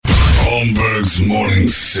Holmberg's morning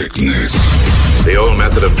sickness. The old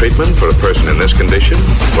method of treatment for a person in this condition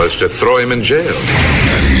was to throw him in jail.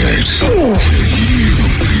 98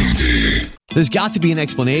 KUPD. There's got to be an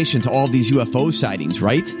explanation to all these UFO sightings,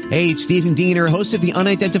 right? Hey, it's Stephen Diener, host of the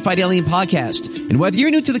Unidentified Alien Podcast. And whether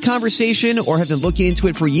you're new to the conversation or have been looking into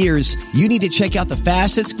it for years, you need to check out the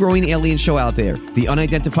fastest growing alien show out there, the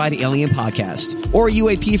Unidentified Alien Podcast, or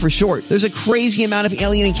UAP for short. There's a crazy amount of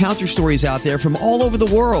alien encounter stories out there from all over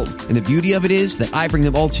the world. And the beauty of it is that I bring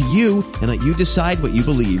them all to you and let you decide what you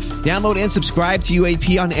believe. Download and subscribe to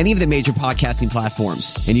UAP on any of the major podcasting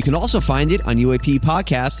platforms. And you can also find it on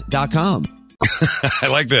UAPpodcast.com. I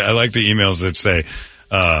like the emails that say,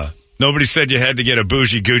 nobody said you had to get a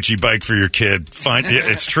bougie Gucci bike for your kid. Fine. Yeah,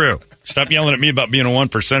 it's true. Stop yelling at me about being a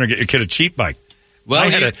 1%er. Get your kid a cheap bike. Well, I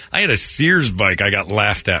had a Sears bike I got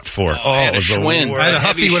laughed at for. It was the worst. I had a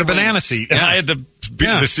Huffy with a banana seat. And I had the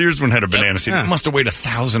Sears one had a banana seat. It must have weighed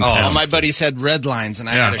 1,000 pounds. My buddies had red lines, and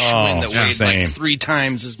I had a Schwinn that weighed like 3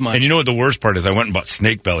 times as much. And you know what the worst part is? I went and bought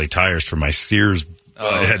snake belly tires for my Sears.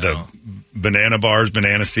 It had the banana bars,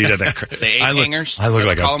 banana seat. The hangers? I look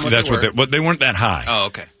like they weren't that high. Oh,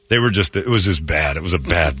 okay. They were it was just bad. It was a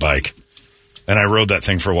bad bike. And I rode that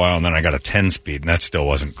thing for a while, and then I got a 10-speed, and that still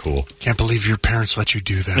wasn't cool. Can't believe your parents let you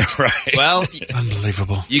do that. Right. Well,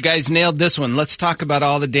 unbelievable. You guys nailed this one. Let's talk about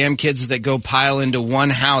all the damn kids that go pile into one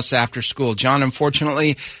house after school. John,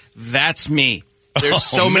 unfortunately, that's me. There's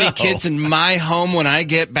so many kids in my home. When I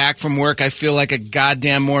get back from work, I feel like a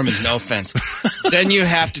goddamn Mormon. No offense. Then you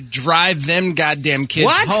have to drive them goddamn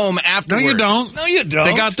kids home afterwards. No, you don't. No, you don't.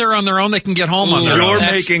 They got there on their own. They can get home on their own.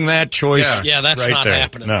 You're making that choice. Yeah, that's right not there.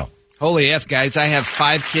 happening. No. Holy F, guys. I have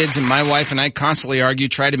 5 kids, and my wife and I constantly argue,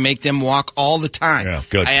 try to make them walk all the time. Yeah,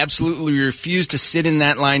 good. I absolutely refuse to sit in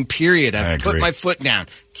that line, period. I've put my foot down.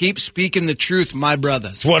 Keep speaking the truth, my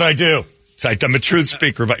brothers. It's what I do. I'm a truth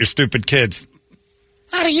speaker about your stupid kids.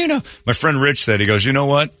 How do you know? My friend Rich said, he goes, you know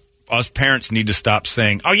what? Us parents need to stop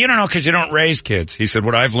saying, oh, you don't know because you don't raise kids. He said,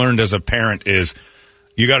 what I've learned as a parent is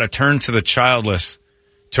you got to turn to the childless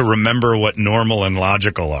to remember what normal and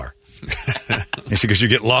logical are. He said, because you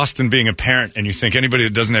get lost in being a parent and you think anybody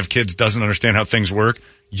that doesn't have kids doesn't understand how things work.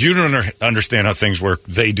 You don't understand how things work.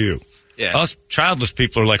 They do. Yeah. Us childless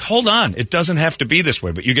people are like, hold on. It doesn't have to be this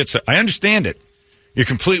way. But I understand it. You're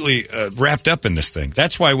completely wrapped up in this thing.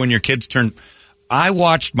 That's why when your kids turn... I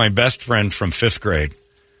watched my best friend from 5th grade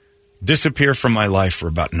disappear from my life for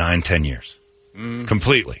about 9-10 years.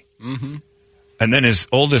 Completely. Mm-hmm. And then his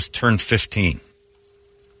oldest turned 15.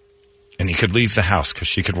 And he could leave the house because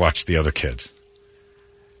she could watch the other kids.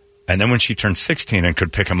 And then when she turned 16 and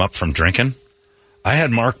could pick him up from drinking, I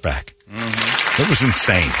had Mark back. Mm-hmm. It was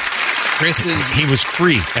insane. He was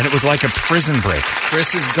free, and it was like a prison break.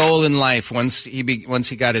 Chris's goal in life, once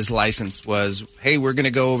he got his license, was, hey, we're going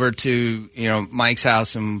to go over to Mike's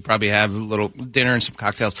house and probably have a little dinner and some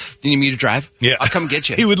cocktails. Do you need me to drive? Yeah, I'll come get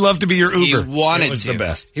you. He would love to be your Uber. He wanted to. It was the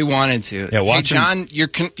best. He wanted to. Yeah, hey, John,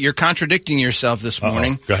 you're contradicting yourself this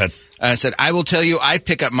morning. Go ahead. I said, I will tell you, I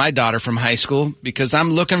pick up my daughter from high school because I'm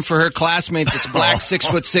looking for her classmate that's black,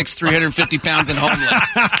 6'6", 350 pounds, and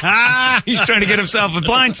homeless. He's trying to get himself a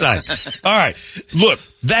blindside. All right. Look,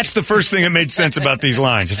 that's the first thing that made sense about these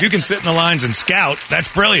lines. If you can sit in the lines and scout,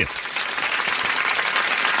 that's brilliant.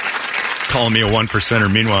 Calling me a 1%er.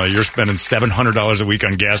 Meanwhile, you're spending $700 a week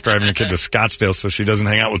on gas driving your kid to Scottsdale so she doesn't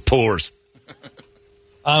hang out with poors.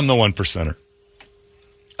 I'm the 1%er.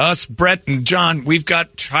 Us, Brett and John, we've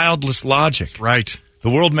got childless logic. Right. The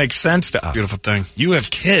world makes sense to us. Beautiful thing. You have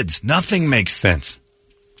kids. Nothing makes sense.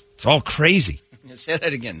 It's all crazy. Say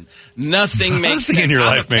that again. Nothing makes sense. Nothing in your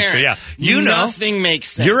life makes sense. Yeah. Nothing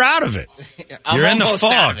makes sense. You're out of it. You're in the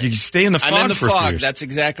fog. You stay in the fog I'm in the for fog. a few years. That's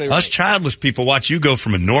exactly right. Us childless people watch you go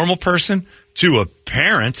from a normal person to a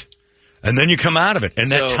parent, and then you come out of it.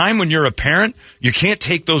 And that time when you're a parent, you can't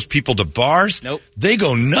take those people to bars. Nope. They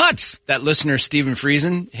go nuts. That listener, Stephen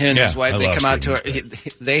Friesen, him and his wife, they come out to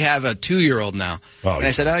they have a 2-year-old now. And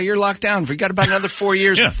I said, you're locked down. We got about another 4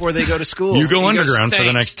 years before they go to school. You go underground for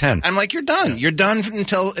the next 10. I'm like, you're done. You're done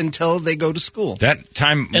until they go to school. That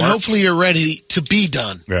time. And hopefully you're ready to be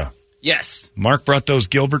done. Yeah. Yes. Mark brought those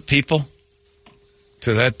Gilbert people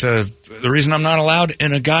to that. The reason I'm not allowed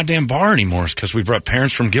in a goddamn bar anymore is because we brought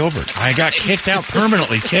parents from Gilbert. I got kicked out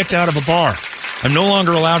permanently, kicked out of a bar. I'm no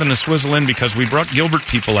longer allowed in the Swizzle Inn because we brought Gilbert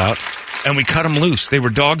people out and we cut them loose. They were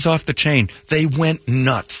dogs off the chain. They went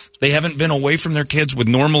nuts. They haven't been away from their kids with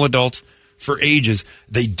normal adults for ages.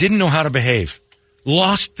 They didn't know how to behave.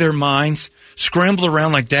 Lost their minds. Scrambled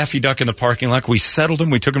around like Daffy Duck in the parking lot. We settled them.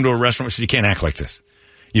 We took them to a restaurant. We said, you can't act like this.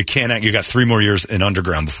 You can't act. You got 3 more years in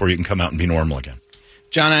underground before you can come out and be normal again.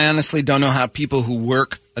 John, I honestly don't know how people who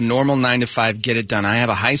work a normal 9 to 5, get it done. I have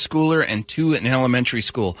a high schooler and 2 in elementary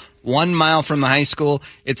school. 1 mile from the high school,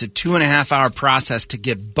 it's a 2.5-hour process to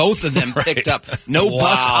get both of them picked up. No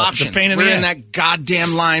bus options. We're in that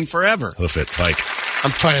goddamn line forever. Hoof it, bike.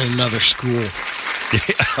 I'm finding another school.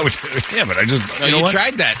 Yeah, but I just... You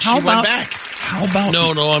tried that. She went back. How about...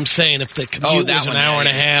 No, I'm saying if the commute was an hour and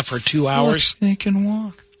a half or 2 hours. They can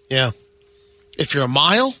walk. Yeah. If you're a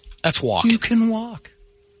mile, that's walking. You can walk.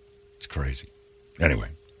 It's crazy. Anyway,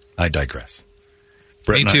 I digress.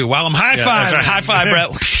 Me too. While I'm high five. High five,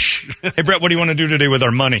 Brett. Hey, Brett, what do you want to do today with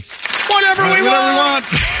our money? Whatever we want.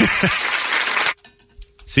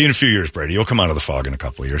 See you in a few years, Brady. You'll come out of the fog in a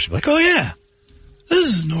couple of years. You'll be like, oh, yeah, this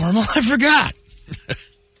is normal. I forgot.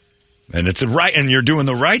 And it's and you're doing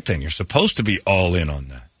the right thing. You're supposed to be all in on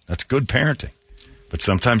that. That's good parenting. But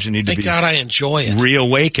sometimes you need to be God, I enjoy it.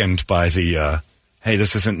 Reawakened by the, hey,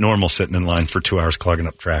 this isn't normal sitting in line for 2 hours clogging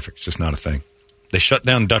up traffic. It's just not a thing. They shut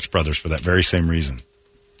down Dutch Brothers for that very same reason.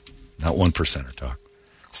 Not 1%er talk.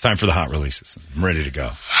 It's time for the hot releases. I'm ready to go.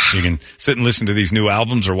 You can sit and listen to these new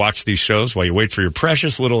albums or watch these shows while you wait for your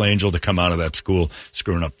precious little angel to come out of that school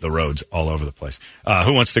screwing up the roads all over the place.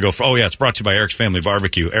 Who wants to go for... Oh, yeah, it's brought to you by Eric's Family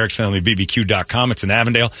Barbecue. Eric'sFamilyBBQ.com. It's in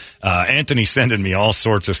Avondale. Anthony's sending me all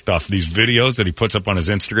sorts of stuff. These videos that he puts up on his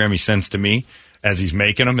Instagram, he sends to me as he's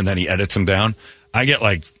making them, and then he edits them down. I get,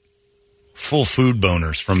 like, full food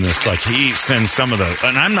boners from this. Like, he sends some of the...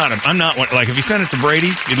 And I'm not like, if he sent it to Brady,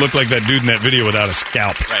 he'd look like that dude in that video without a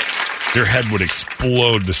scalp. Right. Your head would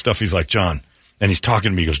explode. The stuff he's like, John. And he's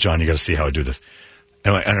talking to me. He goes, John, you got to see how I do this.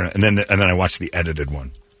 And I don't know. And then I watch the edited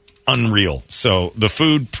one. Unreal. So the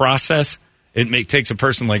food process, it takes a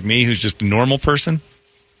person like me who's just a normal person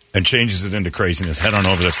and changes it into craziness. Head on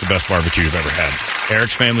over. That's the best barbecue you've ever had.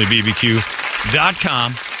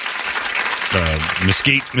 Eric'sFamilyBBQ.com.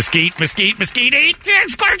 Mesquite, eat,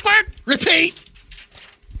 squirt. Repeat.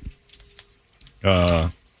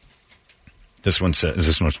 This one says, is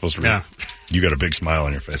this one supposed to read? Yeah. You got a big smile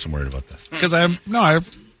on your face. I'm worried about this. Because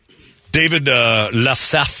David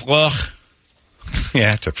Lassafre.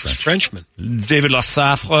 Yeah, I took French. Frenchman. David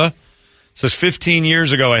Lassafre says, 15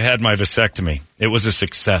 years ago, I had my vasectomy. It was a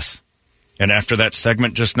success. And after that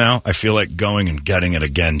segment just now, I feel like going and getting it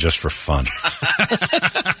again just for fun.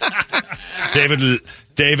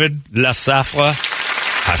 David Lassafre,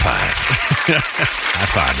 high five. High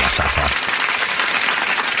five, Lassafre.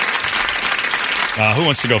 Who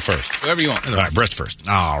wants to go first? Whoever you want. All right, Brett's first.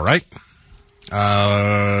 All right.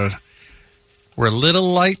 We're a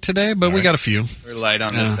little light today, but we got a few. We're light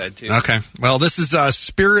on this side, too. Okay. Well, this is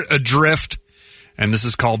Spirit Adrift, and this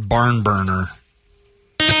is called Barn Burner.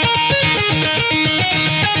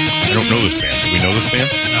 I don't know this band. Do we know this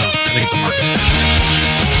band? No, I think it's a Marcus band.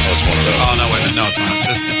 Oh, it's one of those. Oh, no, wait a minute. No, it's not.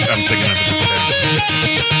 I'm thinking of a different band.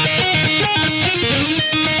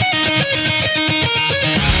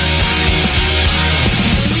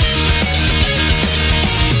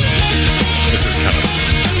 This is kind of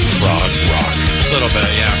frog rock. A little bit,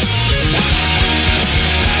 yeah.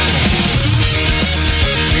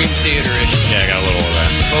 Dream Theater-ish. Yeah, I got a little of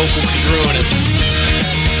that. Vocal through it.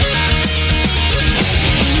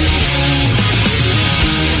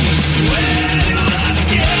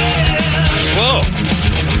 Whoa.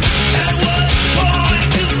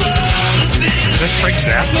 Is that Frank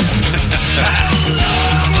Zappa?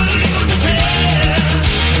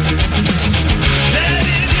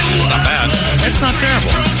 Not bad. It's not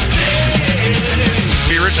terrible.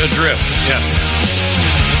 Spirit Adrift. Yes.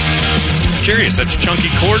 Curious, that's chunky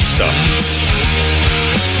chord stuff.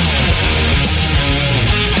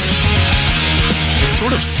 It's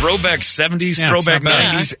sort of throwback 70s, throwback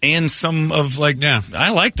 90s, and some of I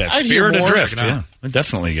like that. Spirit Adrift. Yeah, I'd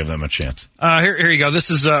definitely give them a chance. Here you go. This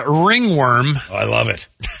is Ringworm. Oh, I love it.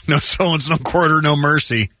 No stones, no quarter, no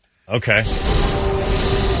mercy. Okay.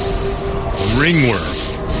 Ringworm.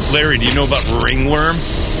 Larry, do you know about Ringworm?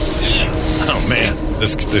 Oh, man.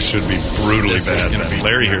 This should be brutally bad.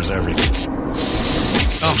 Larry hears everything.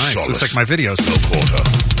 Oh, nice. Solace. Looks like my videos. No quarter.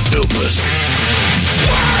 No mercy.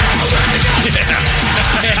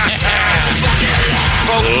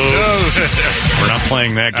 We're not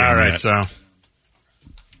playing that game. All right, yet. so.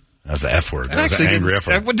 That's the F word. That was an angry F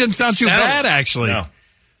word. That didn't sound too bad, actually. No.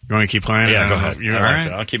 You want to keep playing? Yeah, go ahead. All All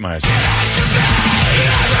right. I'll keep my eyes.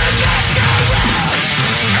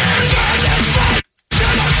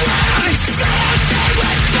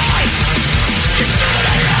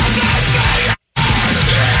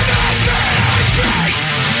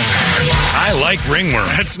 I like Ringworm.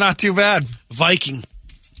 That's not too bad. Viking.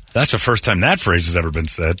 That's the first time that phrase has ever been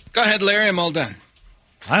said. Go ahead, Larry. I'm all done.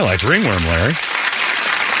 I like Ringworm, Larry.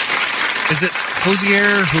 Is it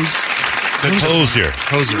Hozier? Hozier.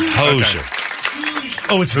 Okay.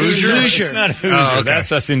 Oh, it's Hozier? Hozier. It's not Hozier. Oh, okay.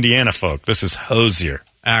 That's us Indiana folk. This is Hozier.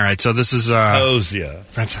 All right, so this is Hozier.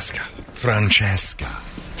 Francesca.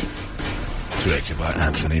 Directed by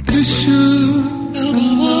Anthony.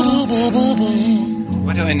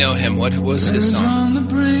 Why do I know him? What was his song?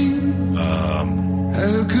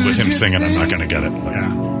 With him singing, I'm not going to get it. But. Yeah.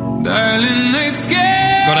 Go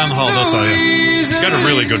down the hall, they'll tell you. He's got a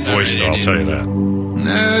really good voice, though, I'll tell you that.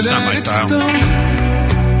 It's not my style.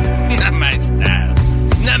 Not my style.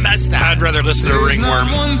 Not my style. I'd rather listen to Ringworm.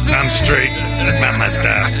 I'm straight. Not my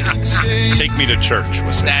style. Take Me to Church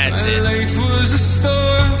was his That's it.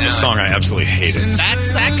 This song I absolutely hated. That's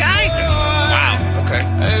that guy? Wow. Okay.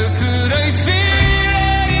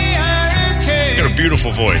 He's got a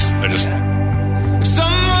beautiful voice. I just...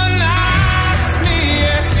 Someone asked me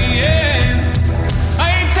at the end,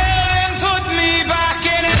 I tell him put me back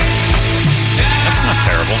in it. That's not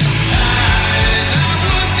terrible.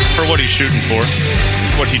 For what he's shooting for.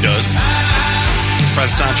 What he does. By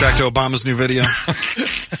the soundtrack to Obama's new video.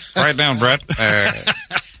 Right down, Brett.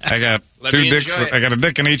 I got two dicks. I got a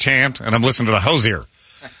dick in each hand, and I'm listening to the Hozier.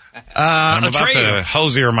 I'm about to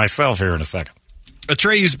Hozier myself here in a second.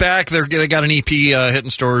 Atreyu's back. They got an EP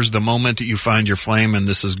hitting stores the moment you find your flame, and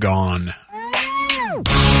this is gone. I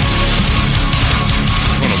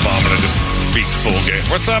want Obama to just beat full game.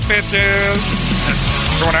 What's up, bitches?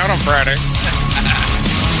 Going out on Friday.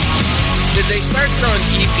 Did they start throwing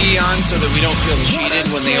EP on so that we don't feel cheated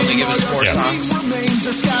when they only give us 4 songs?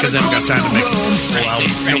 Because they haven't got time to make a whole album.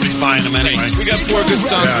 Nobody's buying them anyway. We got 4 good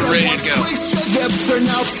songs and ready to go.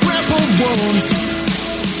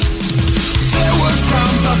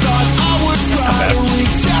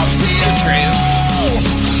 Atreyu.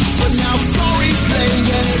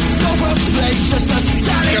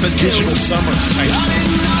 Got a digital summer.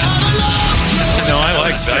 No, I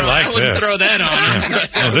like this. Throw that on.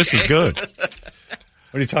 Oh, this is good.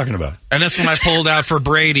 What are you talking about? And this one I pulled out for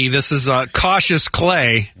Brady. This is Cautious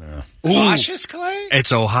Clay. Cautious Clay?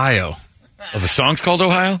 It's Ohio. Oh, the song's called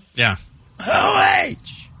Ohio? Yeah.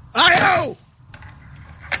 Ohio!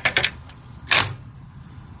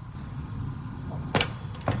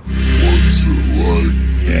 What's it like?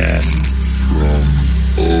 Yes. From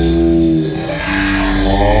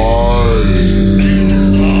I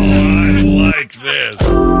like this.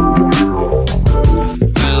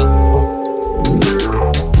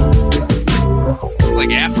 Sounds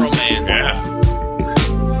like Afro Man. Yeah.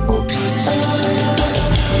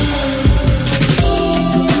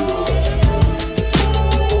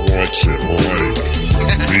 What's it like?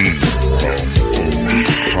 Being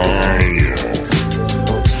from Ohio.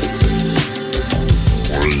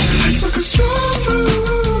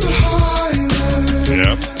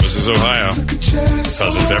 Yep. This is Ohio.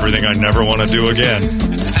 Because it's everything I never want to do again.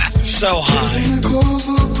 So high.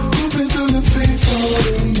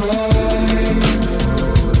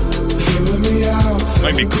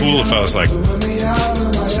 Might be cool if I was like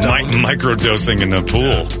microdosing in a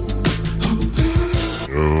pool.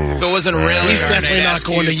 If it wasn't a rail yard, He's definitely I'd not ask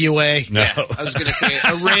going you. to UA. No. Yeah, I was going to say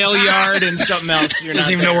a rail yard and something else. You're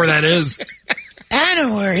Doesn't not even know where that is. I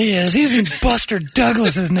know where he is. He's in Buster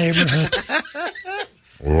Douglas's neighborhood.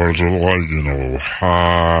 What's it like in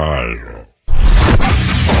Ohio?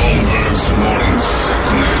 Holmberg's Morning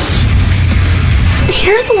Sickness.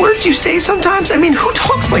 Hear the words you say sometimes? I mean, who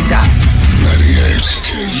talks like that? 98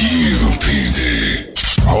 KUPD.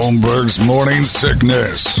 Holmberg's Morning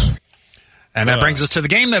Sickness. And that brings us to the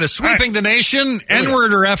game that is sweeping the nation.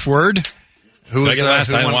 N-word or F-word? Who I won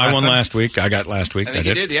time? last week. I got last week. I think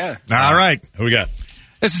you did, yeah. All right. Who we got?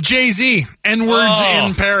 This is Jay-Z. N-words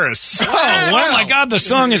in Paris. Oh my God. The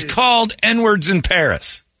song is called N-Words in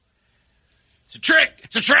Paris. It's a trick.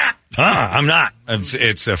 It's a trap. I'm not.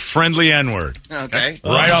 It's a friendly N-word. Okay.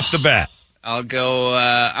 Right off the bat. I'll go,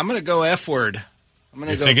 I'm going to go F-word.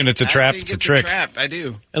 You're thinking it's a trap? It's a trick. Trap. I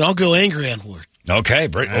do. And I'll go angry N-word. Okay.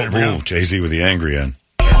 Jay-Z with the angry N.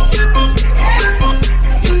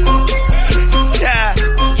 Yeah.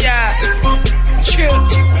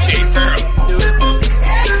 Jay Farrow. Do it.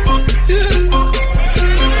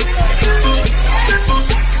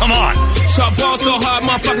 Come on. Shot ball so hard,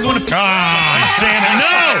 motherfuckers want to. Ah, damn it.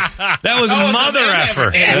 No. That was mother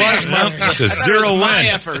effer. It was mother. It's a zero my win.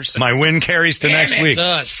 effers. My win carries to next week. It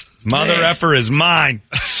does. Mother effer is mine.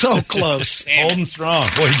 So close. Old and strong.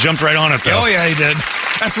 Boy, he jumped right on it, though. Oh, yeah, he did.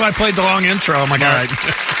 That's why I played the long intro. Oh, my God.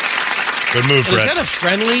 Good move, Is Brett. that a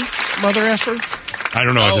friendly mother effer? I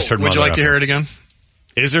don't know. I just heard Would mother you like to effer. hear it again?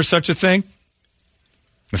 Is there such a thing?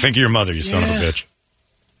 Think of your mother, you son of a Yeah. bitch.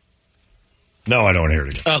 No, I don't want to hear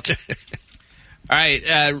it again. Okay. All right,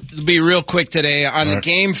 be real quick today on the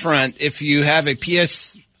game front. If you have a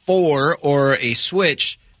PS4 or a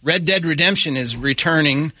Switch, Red Dead Redemption is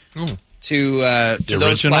returning to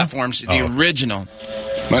those platforms. The original.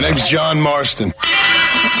 My name's John Marston. Oh,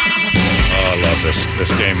 I love this.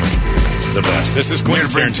 This game is the best. This is Quentin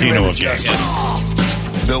Tarantino of games.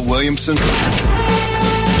 Bill Williamson.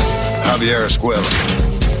 Javier Escuela.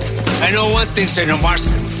 I know one thing, Senor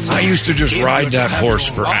Marston. I used to just ride that horse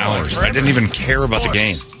for hours. I didn't even care about the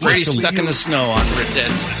game. Brady's stuck in the snow on Red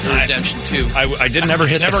Dead Redemption 2. I did never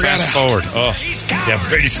hit the fast forward. Oh, yeah,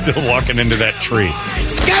 Brady's still walking into that tree.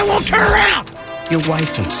 This guy won't turn around. Your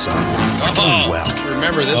wife and son are doing well.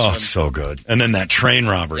 Remember this one. Oh, so good. And then that train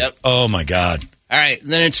robbery. Yep. Oh, my God. All right,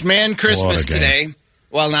 then it's Man Christmas today.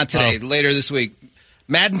 Well, not today. Later this week.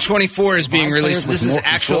 Madden 24 is being released. This is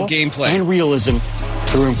actual gameplay. And realism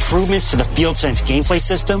through improvements to the Field Sense gameplay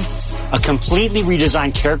system, a completely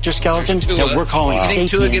redesigned character skeleton that we're calling I think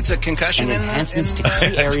Sapien, Tua gets a concussion and in enhancements to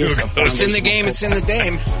key areas of It's in the game. It's in the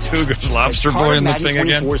game. Tuga's Lobster Boy in the thing again.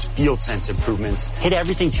 Madden 24's Field Sense improvements. Hit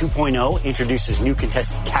Everything 2.0 introduces new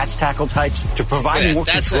contested catch tackle types to provide more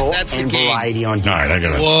control and variety on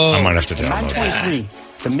defense. All right, I might have to download Madden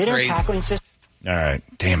 23, the mid-air tackling system. All right,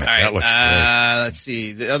 damn it, All right, that looks great. Let's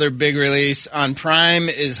see. The other big release on Prime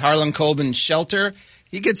is Harlen Coben's Shelter.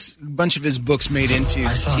 He gets a bunch of his books made into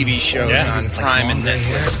TV shows on Prime and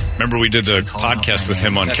Netflix. Remember we did the podcast with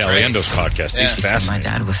him on Caliendo's podcast. He's fascinating. My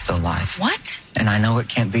dad was still alive. What? And I know it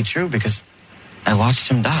can't be true because I watched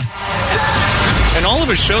him die. And all of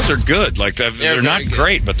his shows are good. Like they're not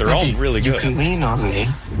great, but they're all really good. You can lean on me.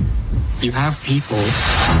 You have people.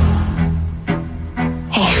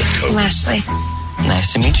 Hey, I'm Ashley.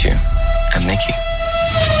 Nice to meet you. I'm Mickey.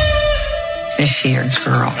 This here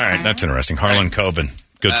girl. All right, that's interesting. Harlen Coben.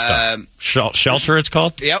 Good stuff. Shelter, it's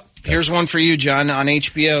called? Yep. Here's one for you, John, on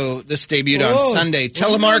HBO. This debuted on Sunday.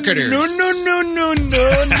 Telemarketers. No.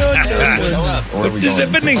 What is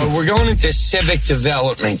happening? We're going into Civic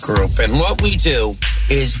Development Group, and what we do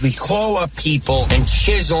is we call up people and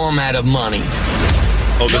chisel them out of money.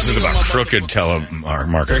 Oh, this is about crooked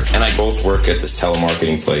telemarketers. And I both work at this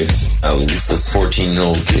telemarketing place. It's this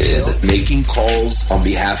 14-year-old kid making calls on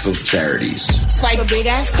behalf of charities. It's like a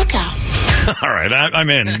big-ass cookout. All right,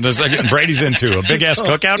 I'm in. Brady's into a big-ass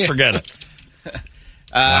cookout? Forget it.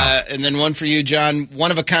 And then one for you, John.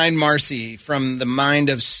 One-of-a-kind Marcy from the mind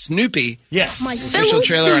of Snoopy. Yes. My official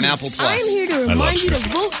trailer on Apple Plus. I'm here to remind you to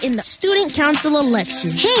vote in the student council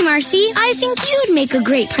election. Hey, Marcy, I think you'd make a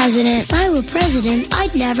great president. If I were president,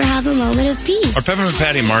 I'd never have a moment of peace. Are Peppermint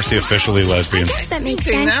Patty and Marcy officially lesbians? I guess that makes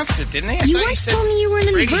They sense. announced it, didn't they? You once told me you were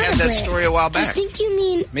an Brady invertebrate. had that story a while back. I think you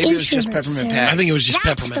mean Maybe it was just introvert, Peppermint sir. Patty. I think it was just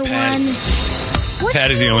That's Peppermint the Patty. one. What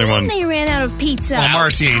Patty's do the you only mean one. They ran out of pizza. Well,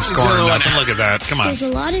 Marcy ain't scoring nothing. Look at that. Come on. There's a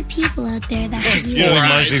lot of people out there that could You don't think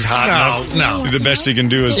Marcy's hot enough? No. The best she can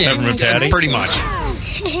do is Peppermint Patty? Pretty much.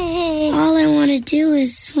 All I want to do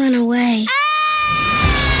is run away.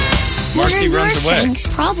 Marcy What are runs your away. things?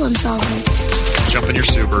 Problem solving. Jump in your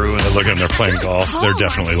Subaru and Look at them, they're playing golf. They're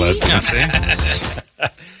definitely lesbians. All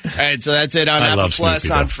right, so that's it on I Apple love Plus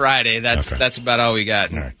Snoopy, on though. Friday. That's about all we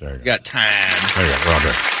got. All right, there you go. We got time. There you go. We're all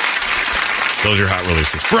good. Those are your hot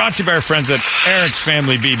releases. Brought to you by our friends at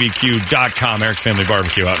EricsFamilyBBQ.com. Eric's Family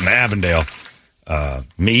Barbecue out in Avondale.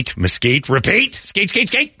 Meet, mesquite, repeat. Skate.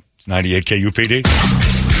 It's 98 KUPD.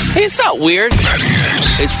 Hey, it's not weird.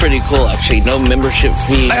 It's pretty cool, actually. No membership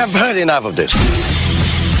fee. I have heard enough of this.